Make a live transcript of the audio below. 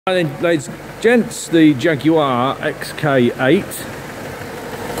Right then, ladies and gents, the Jaguar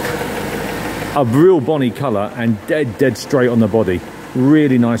Xk8, a real bonny colour and dead straight on the body.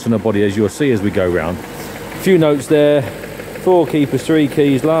 Really nice on the body, as you'll see as we go round. A few notes there: 4 keepers, 3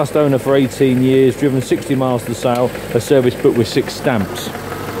 keys, last owner for 18 years, driven 60 miles to sale, a service book with 6 stamps.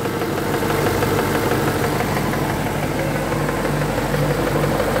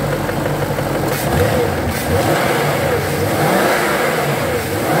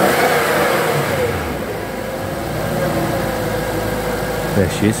 There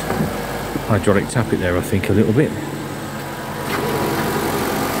she is. Hydraulic tap it there, I think, a little bit.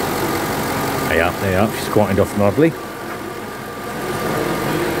 There you are. She's quietened off nicely.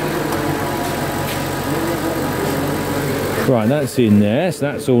 Right, that's in there.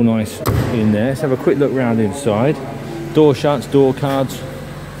 So that's all nice in there. Let's have a quick look round inside. Door shuts, door cards.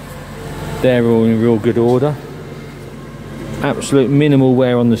 They're all in real good order. Absolute minimal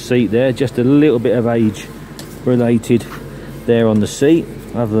wear on the seat there. Just a little bit of age related there on the seat.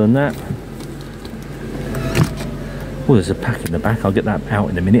 Other than that, well, there's a pack in the back. I'll get that out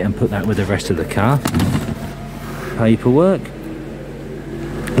in a minute and put that with the rest of the car. Paperwork.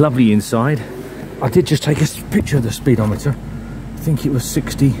 Lovely inside. I did just take a picture of the speedometer. I think it was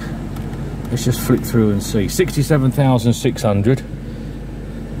 60. Let's just flick through and see. 67,600.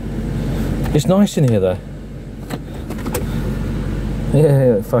 It's nice in here though.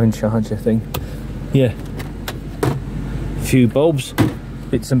 Yeah, phone charger thing. Yeah. Few bulbs,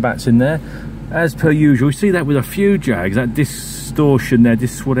 bits and bats in there, as per usual. We see that with a few Jags, that distortion there,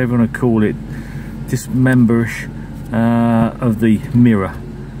 this whatever you want to call it, dismemberish of the mirror.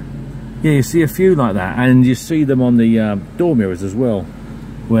 Yeah, you see a few like that, and you see them on the door mirrors as well,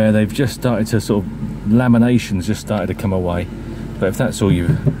 where they've just started to sort of, laminations just started to come away. But if that's all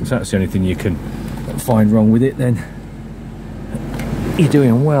if that's the only thing you can find wrong with it, then you're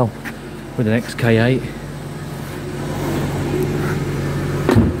doing well with an Xk8.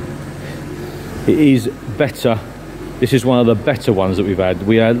 It is better. This is one of the better ones that we've had.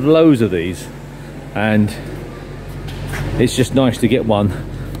 We had loads of these, and it's just nice to get one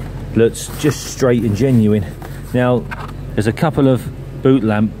that's just straight and genuine. Now, there's a couple of boot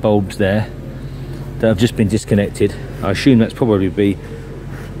lamp bulbs there that have just been disconnected. I assume that's probably be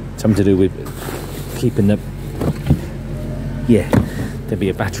something to do with keeping the, yeah, there'd be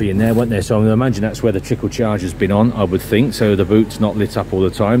a battery in there, won't there? So I'm going to imagine that's where the trickle charge has been on, I would think, so the boot's not lit up all the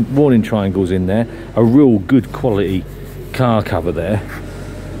time. Warning triangles in there. A real good quality car cover there.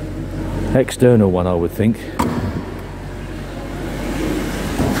 External one, I would think.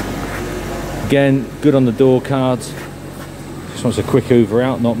 Again, good on the door cards. Just wants a quick hoover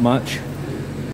out, not much.